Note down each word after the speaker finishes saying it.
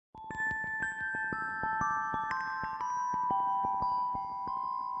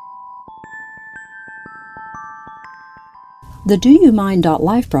The Do You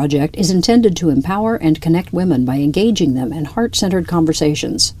Mind.life project is intended to empower and connect women by engaging them in heart-centered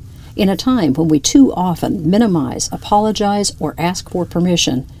conversations. In a time when we too often minimize, apologize, or ask for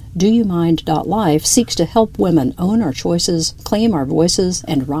permission, Do You Mind.life seeks to help women own our choices, claim our voices,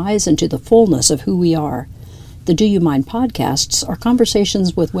 and rise into the fullness of who we are. The Do You Mind podcasts are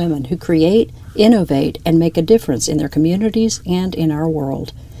conversations with women who create, innovate, and make a difference in their communities and in our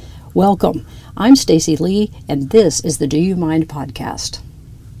world. Welcome. I'm Stacy Lee, and this is the Do You Mind podcast.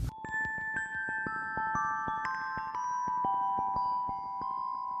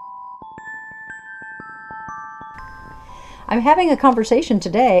 I'm having a conversation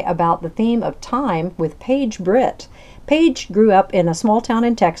today about the theme of time with Paige Britt. Paige grew up in a small town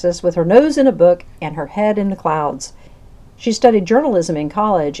in Texas with her nose in a book and her head in the clouds. She studied journalism in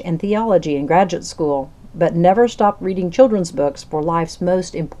college and theology in graduate school, but never stopped reading children's books for life's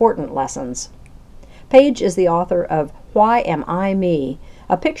most important lessons. Paige is the author of Why Am I Me?,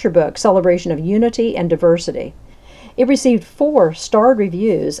 a picture book celebration of unity and diversity. It received 4 starred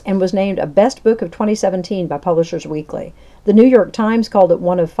reviews and was named a Best Book of 2017 by Publishers Weekly. The New York Times called it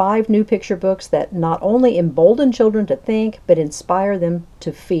one of 5 new picture books that not only embolden children to think, but inspire them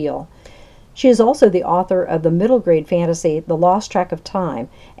to feel. She is also the author of the middle grade fantasy The Lost Track of Time,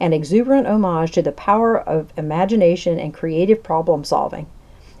 an exuberant homage to the power of imagination and creative problem solving.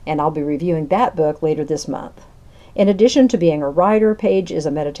 And I'll be reviewing that book later this month. In addition to being a writer, Paige is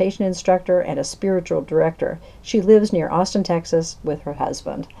a meditation instructor and a spiritual director. She lives near Austin, Texas with her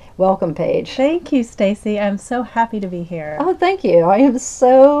husband. Welcome, Paige. Thank you, Stacy. I'm so happy to be here. Oh, thank you. I am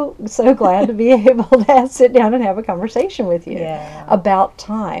so glad to be able to sit down and have a conversation with you about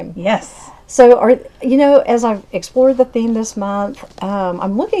time. Yes. So, as I've explored the theme this month,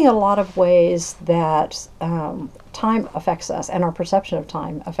 I'm looking at a lot of ways that time affects us and our perception of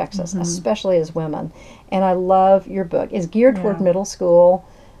time affects us, especially as women. And I love your book. It's geared toward middle school,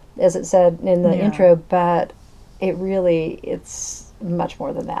 as it said in the intro, but it's much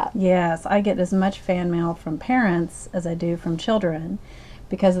more than that. Yes, I get as much fan mail from parents as I do from children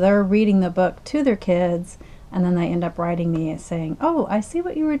because they're reading the book to their kids. And then they end up writing me saying, "Oh, I see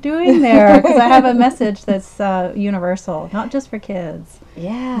what you were doing there," because I have a message that's universal, not just for kids,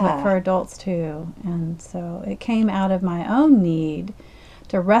 but for adults too. And so it came out of my own need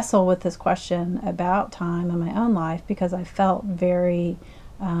to wrestle with this question about time in my own life because I felt very,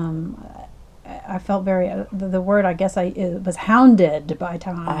 the word I guess it was hounded by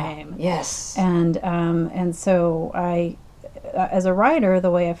time. Yes. And so I, as a writer, the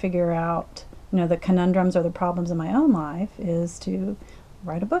way I figure out the conundrums or the problems in my own life is to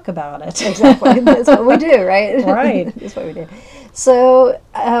write a book about it. Exactly. That's what we do, right? Right. That's what we do. So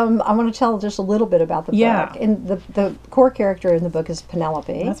I want to tell just a little bit about the book. And the core character in the book is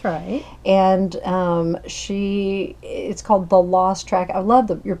Penelope. That's right. And it's called The Lost Track. I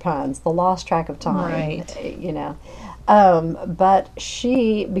love your puns. The Lost Track of Time. Right. But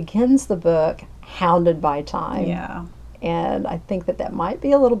she begins the book hounded by time. Yeah. And I think that might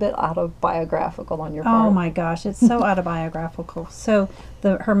be a little bit autobiographical on your part. Oh my gosh, it's so autobiographical. So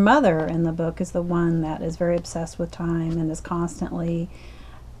her mother in the book is the one that is very obsessed with time and is constantly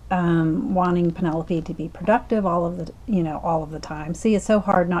wanting Penelope to be productive all of the time. See, it's so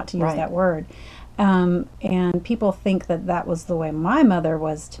hard not to use that word. And people think that was the way my mother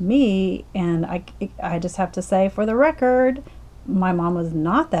was to me, and I just have to say, for the record, my mom was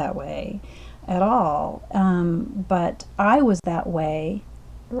not that way at all, but I was that way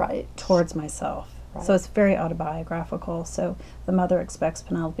towards myself. So it's very autobiographical. So the mother expects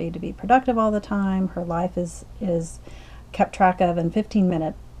Penelope to be productive all the time. Her life is kept track of in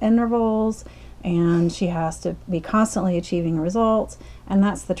 15-minute intervals, and she has to be constantly achieving results, and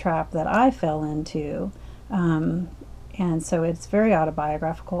that's the trap that I fell into. And so it's very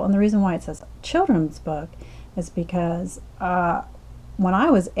autobiographical, and the reason why it's a children's book is because when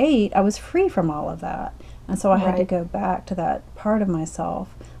I was 8, I was free from all of that. And so I had to go back to that part of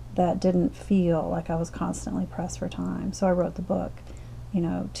myself that didn't feel like I was constantly pressed for time. So I wrote the book,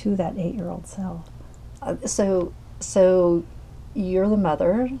 to that 8-year-old self. So you're the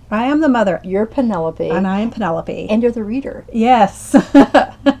mother. I am the mother. You're Penelope. And I am Penelope. And you're the reader. Yes.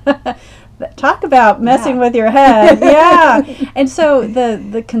 Talk about messing with your head. Yeah. And so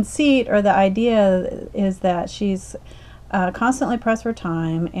the conceit or the idea is that she's constantly pressed for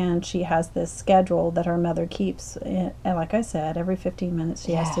time, and she has this schedule that her mother keeps, and like I said, every 15 minutes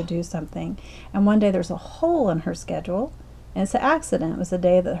she has to do something. And one day there's a hole in her schedule, and it's an accident. It was the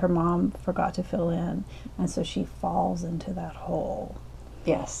day that her mom forgot to fill in, and so she falls into that hole.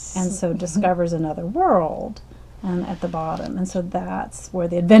 Yes. And so discovers another world and at the bottom. And so that's where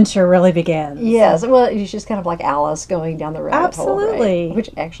the adventure really begins. Yes, well, it's just kind of like Alice going down the rabbit hole, right? Absolutely. Which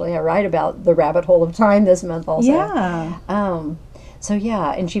actually I write about the rabbit hole of time this month also. Yeah. So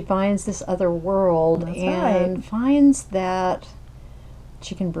yeah, and she finds this other world That's and right. finds that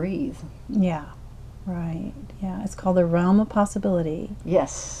she can breathe. Yeah. Right. Yeah. It's called the realm of possibility.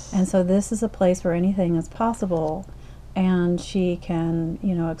 Yes. And so this is a place where anything is possible, and she can,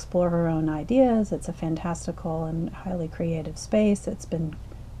 explore her own ideas. It's a fantastical and highly creative space. It's been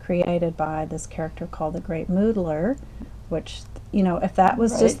created by this character called the Great Moodler, which, if that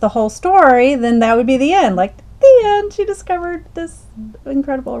was Right. just the whole story, then that would be the end. Like, the end, she discovered this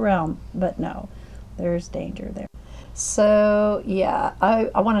incredible realm. But no, there's danger there. So yeah, I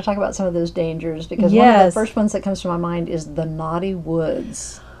want to talk about some of those dangers because one of Yes. the first ones that comes to my mind is the Naughty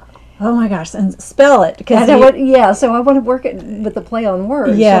Woods. Oh my gosh, and spell it. I know what, yeah, so I want to work it with the play on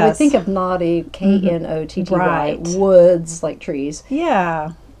words. So we Yes. think of naughty, Knotty, Right. woods, like trees.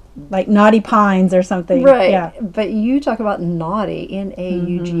 Yeah, like Naughty Pines or something. Right, Yeah. but you talk about naughty,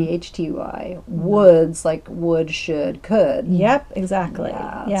 Naughty, woods, like would, should, could. Yep, exactly.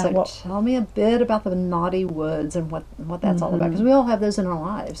 Yeah, so well, tell me a bit about the naughty woods and what that's all about, because we all have those in our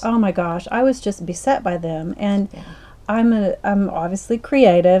lives. oh my gosh, I was just beset by them, and I'm obviously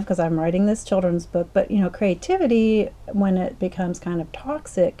creative because I'm writing this children's book. But creativity, when it becomes kind of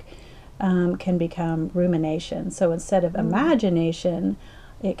toxic, can become rumination. So instead of imagination,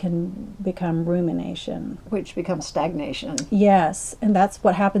 it can become rumination. Which becomes stagnation. Yes, and that's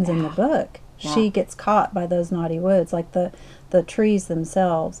what happens in the book. Yeah. She gets caught by those naughty woods, like the trees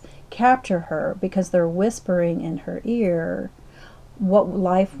themselves capture her because they're whispering in her ear what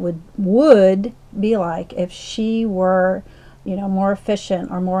life would be like if she were, more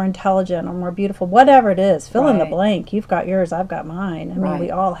efficient or more intelligent or more beautiful, whatever it is. Fill in the Right. blank. You've got yours, I've got mine. I mean, Right. we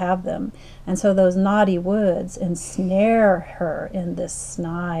all have them. And so those naughty woods ensnare her in this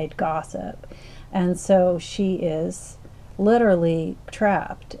snide gossip. And so she is literally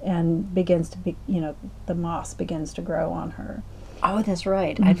trapped and begins to be, the moss begins to grow on her. Oh, that's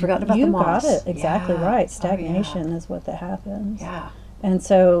right. I'd forgotten about You the moss. got it exactly Yeah. right. Oh, Stagnation is what that happens. yeah. And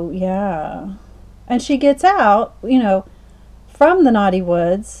so, yeah. And she gets out, from the naughty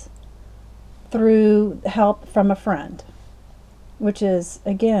woods through help from a friend, which is,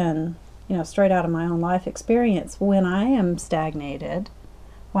 again, straight out of my own life experience. When I am stagnated,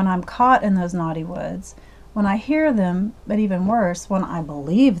 when I'm caught in those naughty woods, when I hear them, but even worse, when I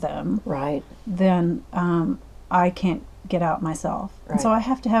believe them, Right. then I can't get out myself. And so Right. I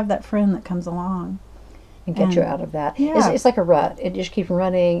have to have that friend that comes along. And get you And- out of that. yeah. It's like a rut. It just keeps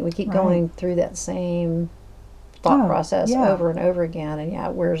running. We keep Right. going through that same thought Oh, process yeah. over and over again. And yeah,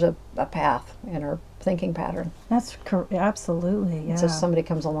 where's a path in our thinking pattern? That's absolutely, yeah. So somebody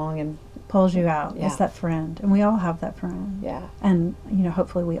comes along and Pulls you out. Yeah. It's that friend. And we all have that friend. yeah, And,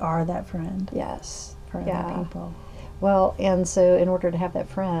 hopefully we are that friend yes. for Yeah. other people. Well, and so in order to have that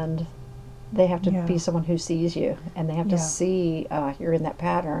friend, they have to Yeah. be someone who sees you, and they have to Yeah. see you're in that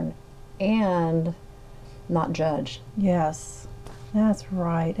pattern and not judge. Yes, that's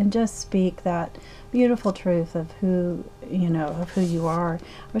right. And just speak that beautiful truth of who, of who you are.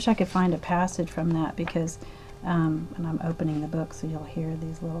 I wish I could find a passage from that because, and I'm opening the book so you'll hear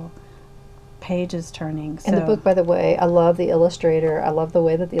these little pages turning. And the book, by the way, I love the illustrator. I love the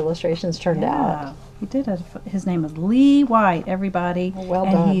way that the illustrations turned out. He did it. His name is Lee White, everybody. Well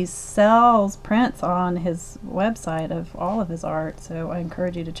and done. he sells prints on his website of all of his art, so I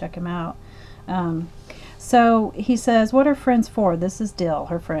encourage you to check him out. So he says, what are friends for? This is Dill,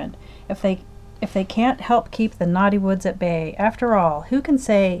 her friend. If they can't help keep the naughty woods at bay, after all, who can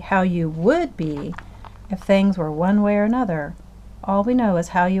say how you would be if things were one way or another? All we know is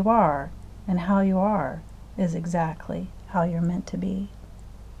how you are, and how you are is exactly how you're meant to be.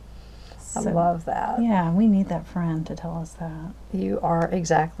 I love that. Yeah, we need that friend to tell us that. You are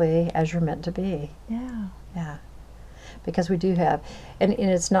exactly as you're meant to be. Yeah. Yeah. Because we do have, and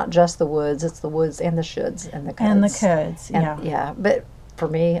it's not just the woods, it's the woods and the shoulds and the coulds. And the codes, And, yeah. yeah, but for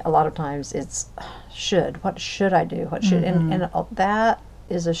me, a lot of times it's should. What should I do? What should, and that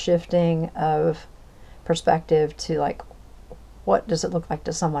is a shifting of perspective to like, what does it look like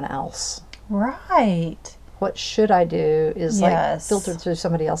to someone else? Right. What should I do is like Yes. filtered through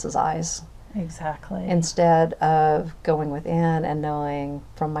somebody else's eyes Exactly. instead of going within and knowing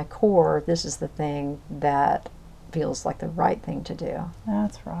from my core, this is the thing that feels like the right thing to do.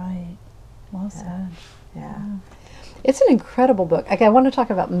 That's right. Well said. Yeah. It's an incredible book. Okay, I want to talk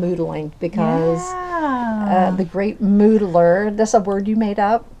about moodling because Yeah. the great moodler, that's a word you made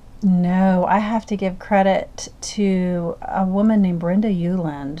up? No, I have to give credit to a woman named Brenda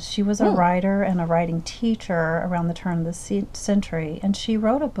Euland. She was a writer and a writing teacher around the turn of the century, and she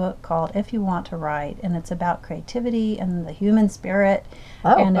wrote a book called If You Want to Write, and it's about creativity and the human spirit.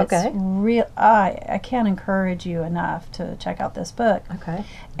 Oh, and okay. It's real. I can't encourage you enough to check out this book. Okay.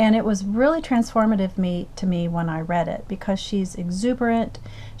 And it was really transformative to me when I read it, because she's exuberant.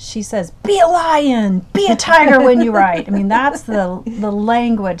 She says, "Be a lion, be a tiger when you write." I mean, that's the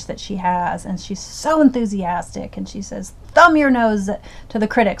language that she has, and she's so enthusiastic. And she says, "Thumb your nose to the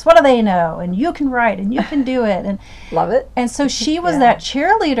critics. What do they know? And you can write, and you can do it." And Love it. and so she was that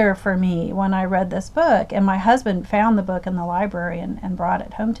cheerleader for me when I read this book. And my husband found the book in the library and brought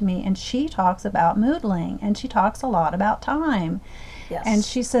it home to me. And she talks about moodling, and she talks a lot about time. Yes. And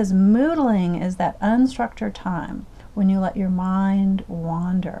she says moodling is that unstructured time when you let your mind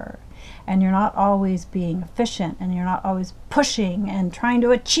wander, and you're not always being efficient, and you're not always pushing and trying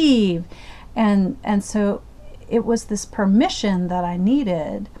to achieve. And so it was this permission that I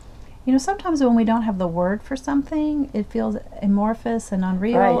needed. You know, sometimes when we don't have the word for something, it feels amorphous and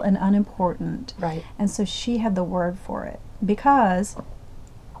unreal Right. and unimportant. Right. And so she had the word for it, because,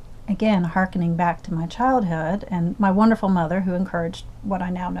 again, hearkening back to my childhood and my wonderful mother, who encouraged what I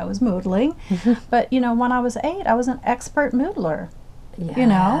now know as moodling. But, you know, when I was 8, I was an expert moodler. Yes. You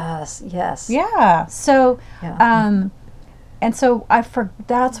know? Yes. Yeah. So, Yeah. and so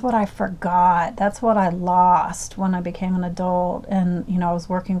that's what I forgot. That's what I lost when I became an adult. And, you know, I was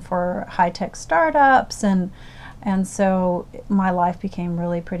working for high-tech startups, and so my life became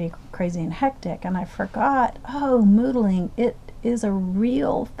really pretty crazy and hectic. And I forgot, moodling, it is a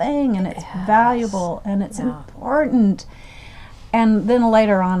real thing, and it's valuable, and it's important. And then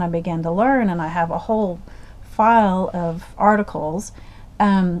later on I began to learn, and I have a whole file of articles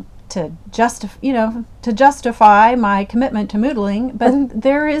to justify my commitment to moodling. But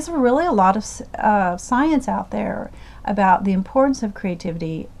there is really a lot of science out there about the importance of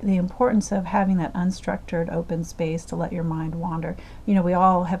creativity, the importance of having that unstructured open space to let your mind wander. You know, we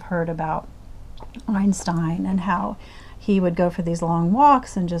all have heard about Einstein and how he would go for these long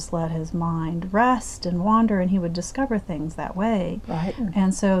walks and just let his mind rest and wander, and he would discover things that way. Right.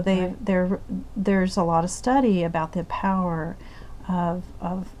 And so there's a lot of study about the power of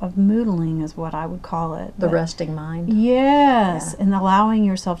moodling, is what I would call it. The resting mind. Yes, and allowing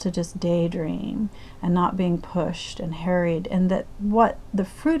yourself to just daydream and not being pushed and harried, and that what the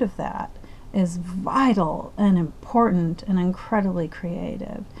fruit of that is vital and important and incredibly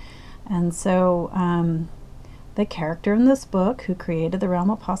creative. And so the character in this book who created the realm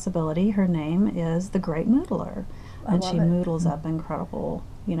of possibility, her name is the Great Moodler. And she moodles up incredible,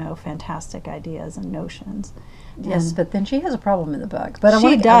 you know, fantastic ideas and notions. Yes, And but then she has a problem in the book. But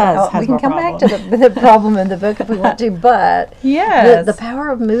She does we have can a come back to problem. the problem in the book if we want to. But Yes. the power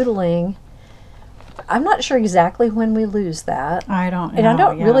of moodling, I'm not sure exactly when we lose that. I don't know. And I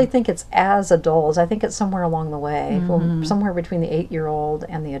don't yeah. really think it's as adults. I think it's somewhere along the way, Mm-hmm. somewhere between the 8-year-old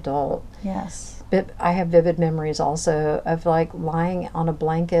and the adult. Yes. But I have vivid memories also of like lying on a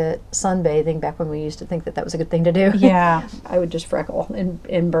blanket sunbathing back when we used to think that was a good thing to do. Yeah. I would just freckle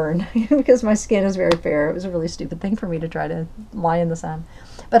and burn because my skin is very fair. It was a really stupid thing for me to try to lie in the sun.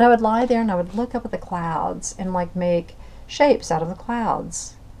 But I would lie there and I would look up at the clouds and like make shapes out of the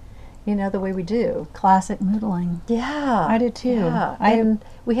clouds. You know, the way we do. Classic moodling. Yeah. I did too. Yeah. And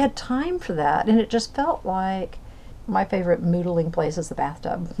we had time for that. And it just felt like my favorite moodling place is the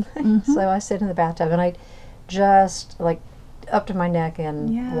bathtub. Mm-hmm. So I sit in the bathtub and I just like up to my neck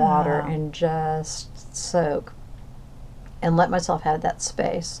in water and just soak and let myself have that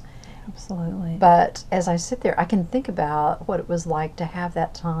space. Absolutely. But as I sit there, I can think about what it was like to have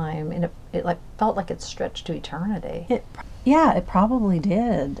that time, and it like felt like it stretched to eternity. It probably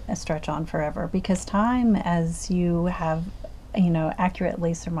did stretch on forever, because time, as you have, you know,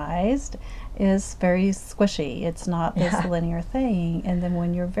 accurately surmised, is very squishy. It's not this linear thing. And then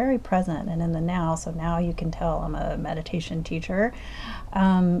when you're very present and in the now, so now you can tell I'm a meditation teacher,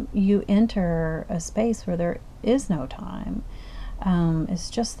 you enter a space where there is no time. It's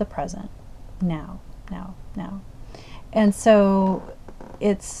just the present. Now. And so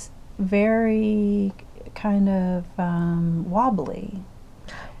it's very kind of wobbly.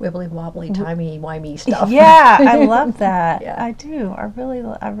 Wibbly wobbly, timey wimey stuff. Yeah, I love that. Yeah. I do. I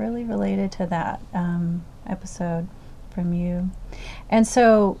really related to that episode from you. And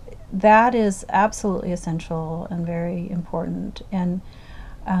so that is absolutely essential and very important. And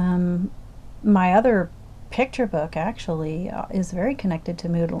my other picture book actually is very connected to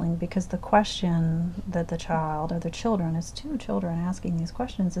moodling, because the question that the child or the children, it's 2 children asking these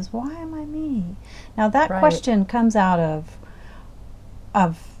questions, is why am I me? Now that Right. question comes out of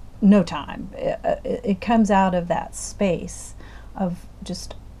no time. It comes out of that space of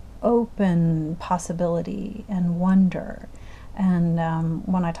just open possibility and wonder. And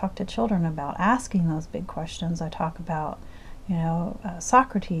when I talk to children about asking those big questions, I talk about,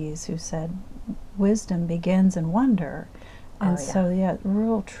 Socrates, who said, wisdom begins in wonder. And so,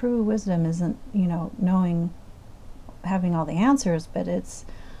 real true wisdom isn't, knowing, having all the answers, but it's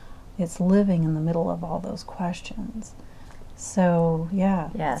living in the middle of all those questions. So,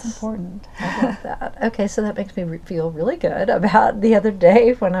 Yes. it's important. I love that. Okay, so that makes me feel really good about the other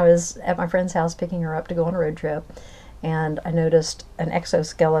day when I was at my friend's house picking her up to go on a road trip, and I noticed an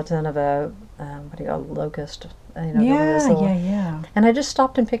exoskeleton of a locust. Yeah. And I just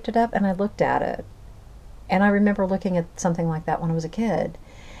stopped and picked it up and I looked at it, and I remember looking at something like that when I was a kid,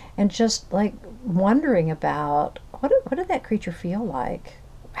 and just like wondering about what did that creature feel like.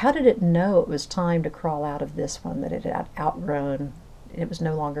 How did it know it was time to crawl out of this one that it had outgrown? It was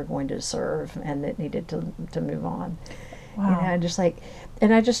no longer going to serve, and it needed to move on. Wow. I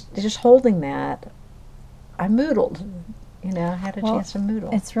just holding that, I moodled. I had a chance to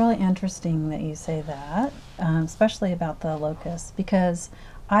moodle. It's really interesting that you say that, especially about the locusts, because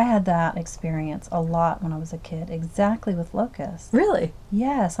I had that experience a lot when I was a kid, exactly with locusts. Really?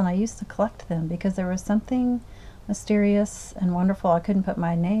 Yes, and I used to collect them because there was something mysterious and wonderful. I couldn't put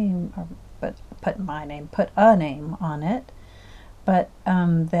a name on it, but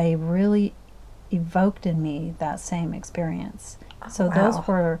they really evoked in me that same experience. So those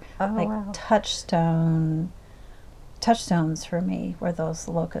were touchstones for me, were those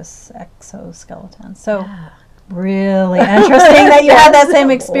locust exoskeletons. So really interesting that you had that same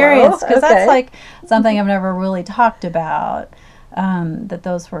experience, because that's like something I've never really talked about. That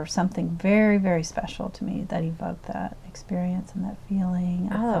those were something very, very special to me that evoked that experience and that feeling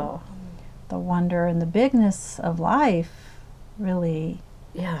of the wonder and the bigness of life, really.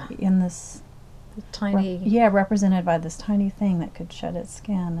 Yeah. In this tiny. Represented by this tiny thing that could shed its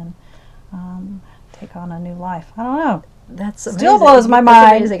skin and take on a new life. I don't know. That's amazing. Still blows my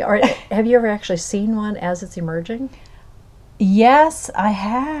mind. Amazing. Have you ever actually seen one as it's emerging? Yes, I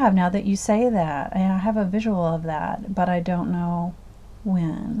have, now that you say that. I have a visual of that, but I don't know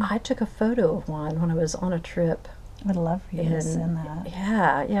when. I took a photo of one when I was on a trip. I'd love for you to send that.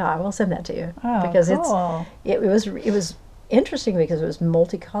 Yeah, I will send that to you. Oh, because cool. it was interesting because it was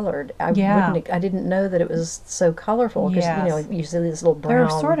multicolored. I didn't know that it was so colorful, because you see this little brown.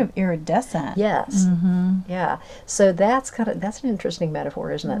 They're sort of iridescent. Yes. Mm-hmm. Yeah. So that's an interesting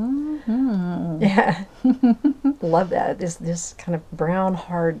metaphor, isn't it? Mm-hmm. Yeah. Love that. This kind of brown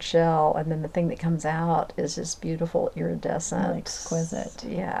hard shell, and then the thing that comes out is this beautiful iridescent. Really exquisite.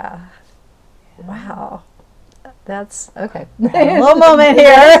 Yeah. Wow. That's okay. A little moment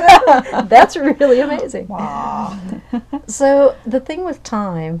here. That's really amazing. Wow. So the thing with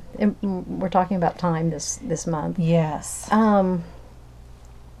time, and we're talking about time this month. Yes. I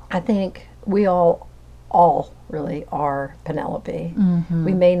think we all really are Penelope. Mm-hmm.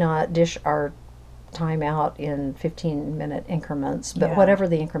 We may not dish our time out in 15-minute increments, but whatever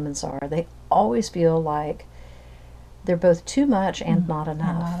the increments are, they always feel like they're both too much and not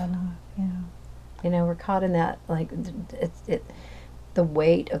enough. Not enough. Yeah. We're caught in that, like, the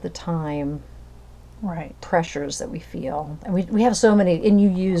weight of the time pressures that we feel. And we have so many, and you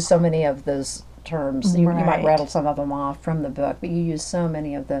use so many of those terms. You might rattle some of them off from the book, but you use so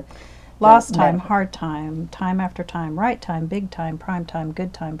many of the lost time, hard time, time after time, right time, big time, prime time,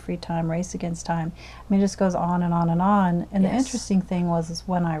 good time, free time, race against time. I mean, it just goes on and on and on. And the interesting thing is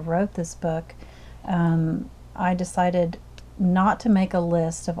when I wrote this book, I decided not to make a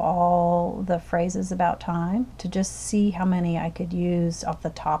list of all the phrases about time, to just see how many I could use off the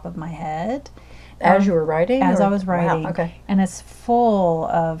top of my head. As you were writing? As I was writing. Wow, okay. And it's full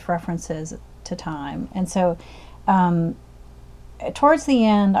of references to time. And so towards the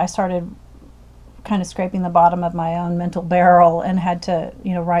end, I started kind of scraping the bottom of my own mental barrel and had to,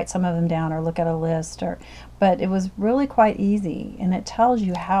 write some of them down or look at a list. But it was really quite easy, and it tells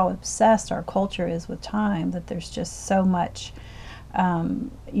you how obsessed our culture is with time, that there's just so much,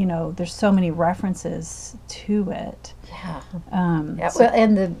 there's so many references to it. Yeah. Well,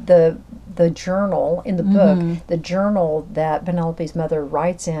 and the journal in the book, the journal that Penelope's mother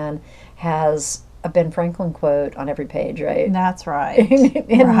writes in, has a Ben Franklin quote on every page, right? That's right.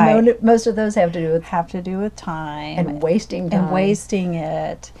 And most of those have to do with time and wasting time and wasting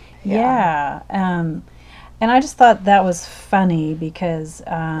it. Yeah. And I just thought that was funny because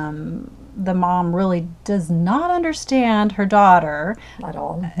the mom really does not understand her daughter at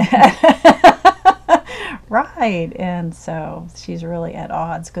all. Right. And so she's really at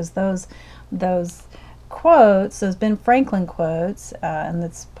odds, because those quotes, those Ben Franklin quotes, and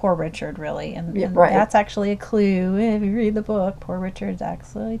that's Poor Richard, really, and right. that's actually a clue if you read the book. Poor Richard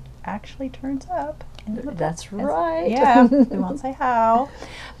actually turns up. In the book. That's right. Yeah, we won't say how,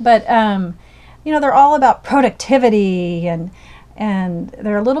 but they're all about productivity and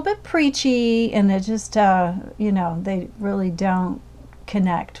they're a little bit preachy, and it just they really don't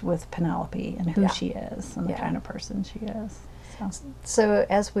connect with Penelope and who she is and the kind of person she is. So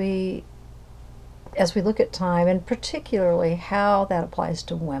as we look at time, and particularly how that applies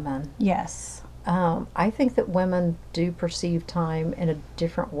to women, yes, I think that women do perceive time in a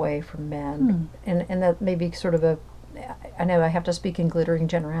different way from men, and that may be sort of I know I have to speak in glittering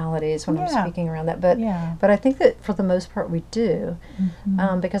generalities when I'm speaking around that, but I think that for the most part we do,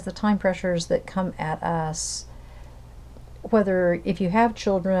 because the time pressures that come at us, whether if you have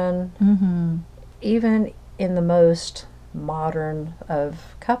children, even in the most modern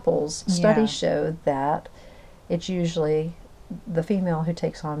of couples, studies show that it's usually the female who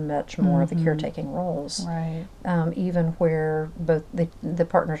takes on much more of the caretaking roles, right? Even where both the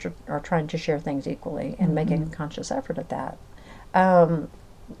partners are trying to share things equally and making a conscious effort at that.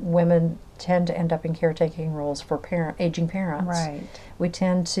 Women tend to end up in caretaking roles for aging parents. Right. We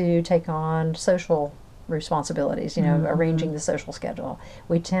tend to take on social responsibilities, arranging the social schedule.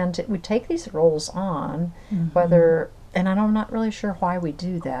 We take these roles on, whether, and I'm not really sure why we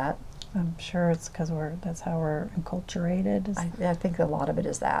do that. I'm sure it's because that's how we're enculturated. I think a lot of it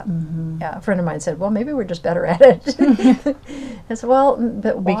is that. Yeah, a friend of mine said, well, maybe we're just better at it. I said, well,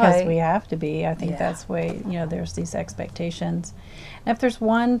 but why? Because we have to be. I think that's why, there's these expectations. And if there's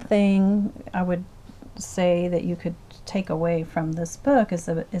one thing I would say that you could take away from this book is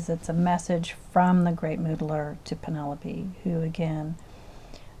it's a message from the great Moodler to Penelope, who, again,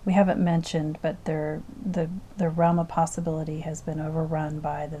 we haven't mentioned, but the realm of possibility has been overrun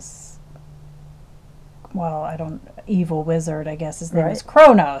by this, evil wizard, I guess his name is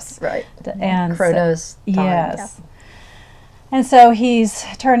Kronos. Right. And Kronos. Yes. Yeah. And so he's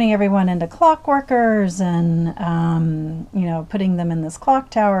turning everyone into clockworkers and, putting them in this clock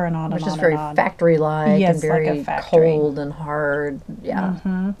tower and on Which and on. Which is very factory-like and very cold and hard. Yeah.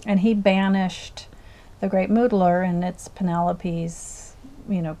 And he banished the great Moodler, and it's Penelope's,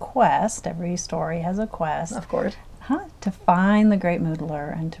 quest. Every story has a quest. Of course. To find the great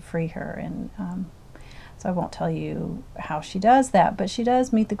Moodler and to free her. And so I won't tell you how she does that, but she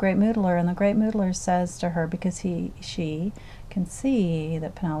does meet the great Moodler, and the great Moodler says to her, because she can see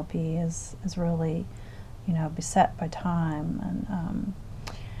that Penelope is really, beset by time, and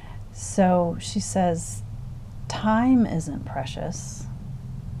so she says, time isn't precious,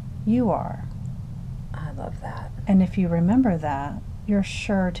 you are. I love that. And if you remember that, you're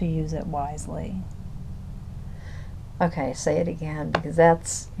sure to use it wisely. Okay, say it again, because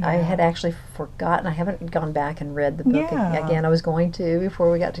I had actually forgotten. I haven't gone back and read the book again. I was going to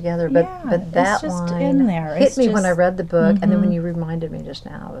before we got together, but that line in there. hit me when I read the book, and then when you reminded me just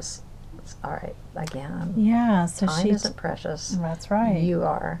now, it's all right, again. Yeah, so time isn't precious. That's right. You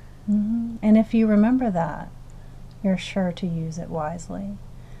are. And if you remember that, you're sure to use it wisely.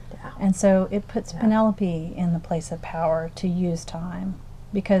 Yeah. And so it puts Penelope in the place of power to use time,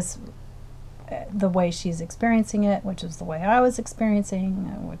 because the way she's experiencing it, which is the way I was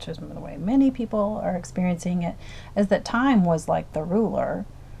experiencing, which is the way many people are experiencing it, is that time was like the ruler,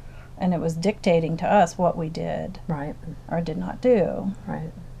 and it was dictating to us what we did or did not do.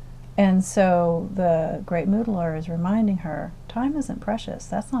 Right. And so the great Moodler is reminding her, time isn't precious.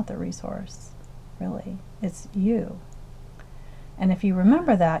 That's not the resource, really. It's you. And if you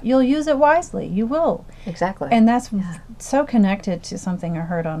remember that, you'll use it wisely. You will. Exactly. And that's so connected to something I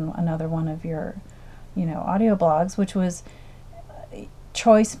heard on another one of your, audio blogs, which was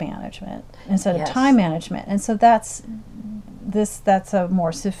choice management instead of time management. And so that's a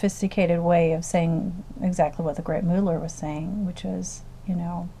more sophisticated way of saying exactly what the great Moodler was saying, which is,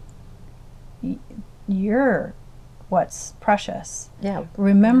 you're what's precious. Yeah.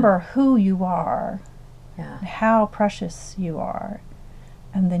 Remember who you are. Yeah. How precious you are,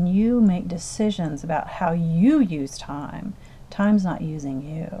 and then you make decisions about how you use time. Time's not using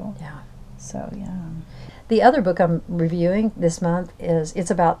you. Yeah. So the other book I'm reviewing this month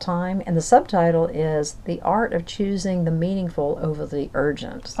it's about time, and the subtitle is The Art of Choosing the Meaningful Over the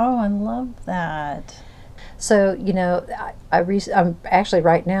Urgent. Oh, I love that. So I'm actually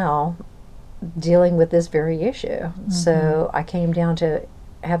right now dealing with this very issue. So I came down to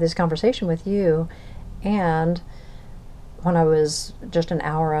have this conversation with you. And when I was just an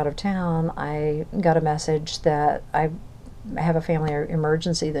hour out of town, I got a message that I have a family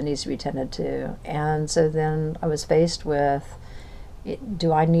emergency that needs to be tended to. And so then I was faced with,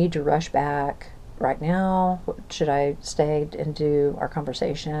 do I need to rush back right now? Should I stay and do our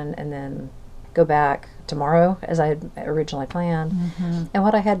conversation and then go back tomorrow as I had originally planned? Mm-hmm. And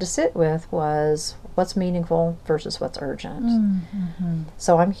what I had to sit with was what's meaningful versus what's urgent. Mm-hmm.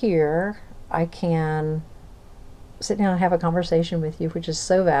 So I'm here. I can sit down and have a conversation with you, which is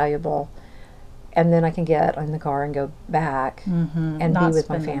so valuable. And then I can get in the car and go back and Not be with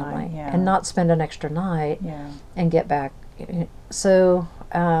my spend the night, family yeah. and not spend an extra night Yeah. and get back. So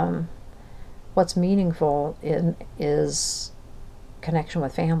what's meaningful is connection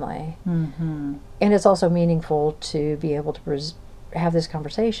with family. Mm-hmm. And it's also meaningful to be able to have this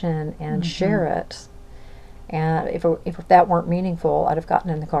conversation and share it. And if that weren't meaningful, I'd have gotten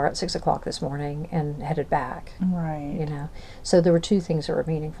in the car at 6 o'clock this morning and headed back. Right. You know, so there were two things that were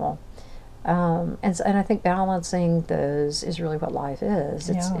meaningful. And I think balancing those is really what life is.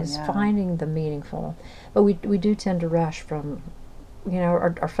 It's finding the meaningful. But we do tend to rush from,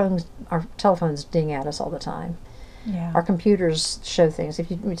 our telephones ding at us all the time. Yeah. Our computers show things.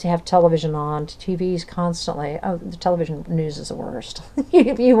 If you have television on, TV's constantly, the television news is the worst.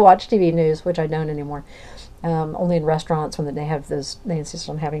 If you watch TV news, which I don't anymore, only in restaurants when they have those, they insist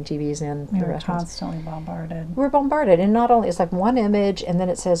on having TVs in the We're restaurants. constantly bombarded. We're bombarded, and not only, it's like one image, and then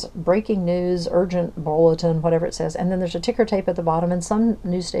it says breaking news, urgent bulletin, whatever it says, and then there's a ticker tape at the bottom, and some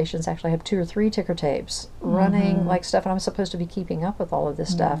news stations actually have 2 or 3 ticker tapes running like stuff, and I'm supposed to be keeping up with all of this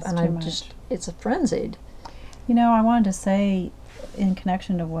stuff, and it's a frenzied. I wanted to say, in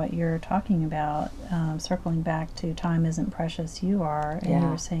connection to what you're talking about, circling back to time isn't precious, you are, and you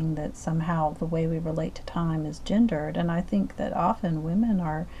were saying that somehow the way we relate to time is gendered, and I think that often women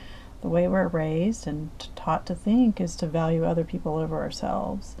are, the way we're raised and taught to think is to value other people over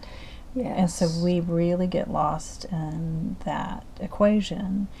ourselves. Yes. And so we really get lost in that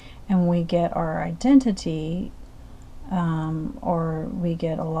equation, and we get our identity or we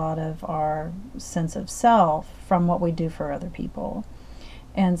get a lot of our sense of self from what we do for other people.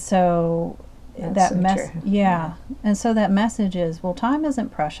 And so and so that message is, well, time isn't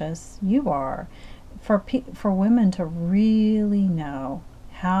precious, you are. For women to really know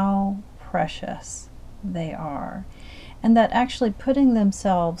how precious they are, and that actually putting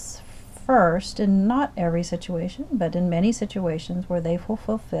themselves first in not every situation, but in many situations where they feel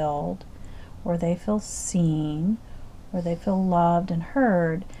fulfilled, where they feel seen, where they feel loved and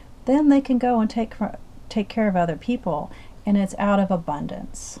heard, then they can go and take care of other people, and it's out of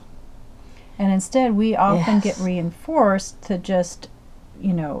abundance. And instead we often get reinforced to just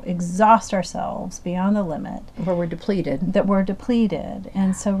exhaust ourselves beyond the limit, where we're depleted.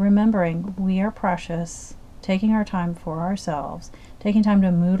 And so remembering we are precious, taking our time for ourselves, taking time to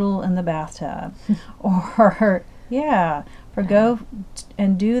moodle in the bathtub or go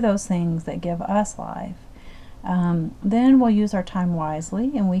and do those things that give us life. Then we'll use our time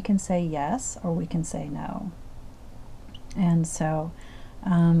wisely, and we can say yes or we can say no. And so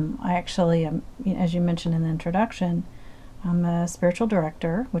I actually am, as you mentioned in the introduction, I'm a spiritual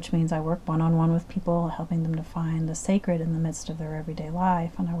director, which means I work one-on-one with people, helping them to find the sacred in the midst of their everyday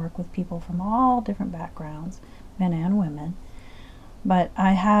life. And I work with people from all different backgrounds, men and women. But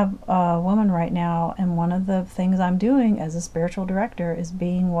I have a woman right now, and one of the things I'm doing as a spiritual director is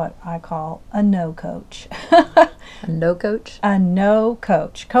being what I call a no coach. A no coach? A no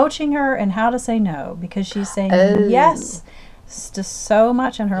coach. Coaching her in how to say no, because she's saying yes to so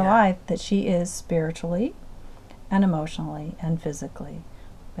much in her life that she is spiritually and emotionally and physically,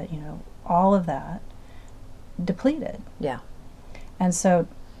 but all of that depleted. Yeah. And so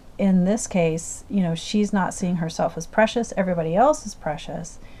in this case, she's not seeing herself as precious, everybody else is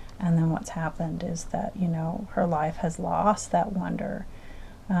precious, and then what's happened is that her life has lost that wonder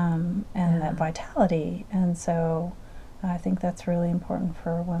and that vitality. And so I think that's really important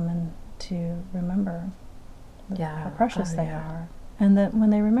for women to remember how precious they are, and that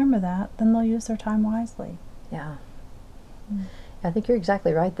when they remember that, then they'll use their time wisely. Yeah. I think you're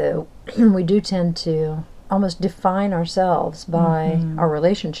exactly right, though. We do tend to almost define ourselves by our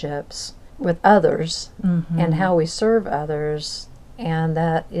relationships with others and how we serve others, and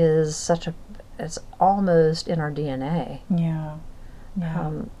that is it's almost in our DNA. Yeah.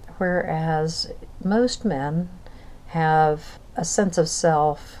 Whereas most men have a sense of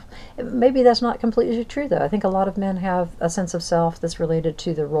self. Maybe that's not completely true, though. I think a lot of men have a sense of self that's related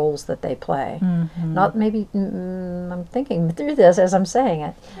to the roles that they play. Not maybe, I'm thinking through this as I'm saying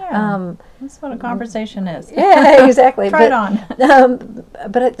it. Yeah, that's what a conversation is. Yeah, exactly. Try it on.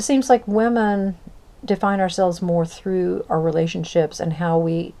 But it seems like women define ourselves more through our relationships and how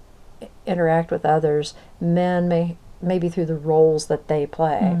we interact with others. Men maybe through the roles that they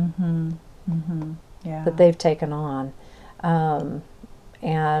play, Yeah. that they've taken on.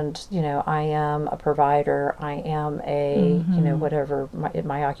 and I am a provider, I am a whatever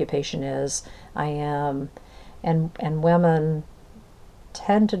my occupation is, I am, and women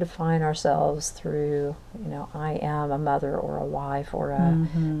tend to define ourselves through I am a mother or a wife or a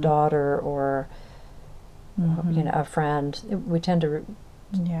daughter or a friend. We tend to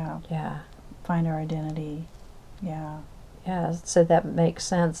find our identity. So that makes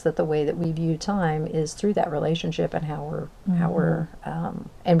sense that the way that we view time is through that relationship and how we're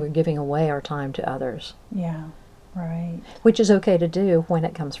and we're giving away our time to others. Yeah, right. Which is okay to do when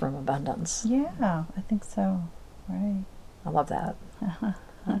it comes from abundance. Yeah, I think so. Right. I love that. I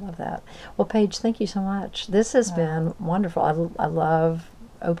love that. Well, Paige, thank you so much. This has been wonderful. I love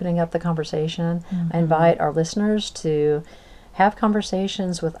opening up the conversation. I invite our listeners to have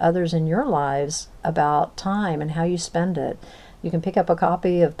conversations with others in your lives about time and how you spend it. You can pick up a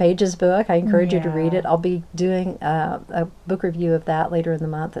copy of Paige's book. I encourage you to read it. I'll be doing a book review of that later in the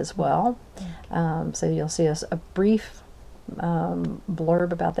month as well. So you'll see a brief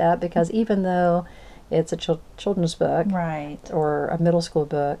blurb about that, because even though it's a children's book, right, or a middle school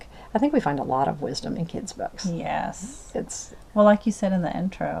book, I think we find a lot of wisdom in kids' books. Yes. It's well, like you said in the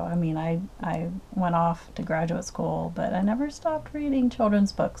intro, I mean, I went off to graduate school, but I never stopped reading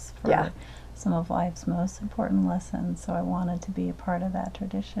children's books for some of life's most important lessons, so I wanted to be a part of that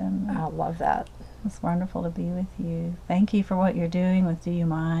tradition. I love that. It's wonderful to be with you. Thank you for what you're doing with Do You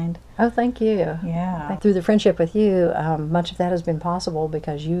Mind? Oh, thank you. Yeah. Through the friendship with you, much of that has been possible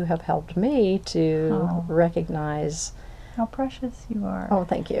because you have helped me to recognize how precious you are. Oh,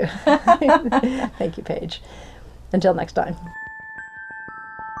 thank you. Thank you, Paige. Until next time.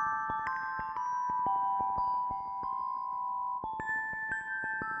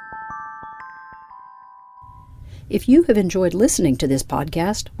 If you have enjoyed listening to this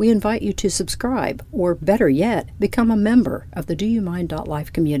podcast, we invite you to subscribe, or better yet, become a member of the Do You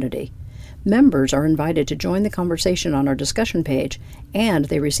Mind.life community. Members are invited to join the conversation on our discussion page, and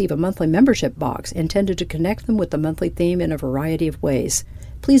they receive a monthly membership box intended to connect them with the monthly theme in a variety of ways.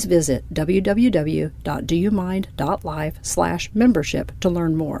 Please visit www.doyoumind.life/membership to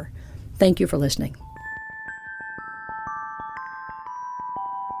learn more. Thank you for listening.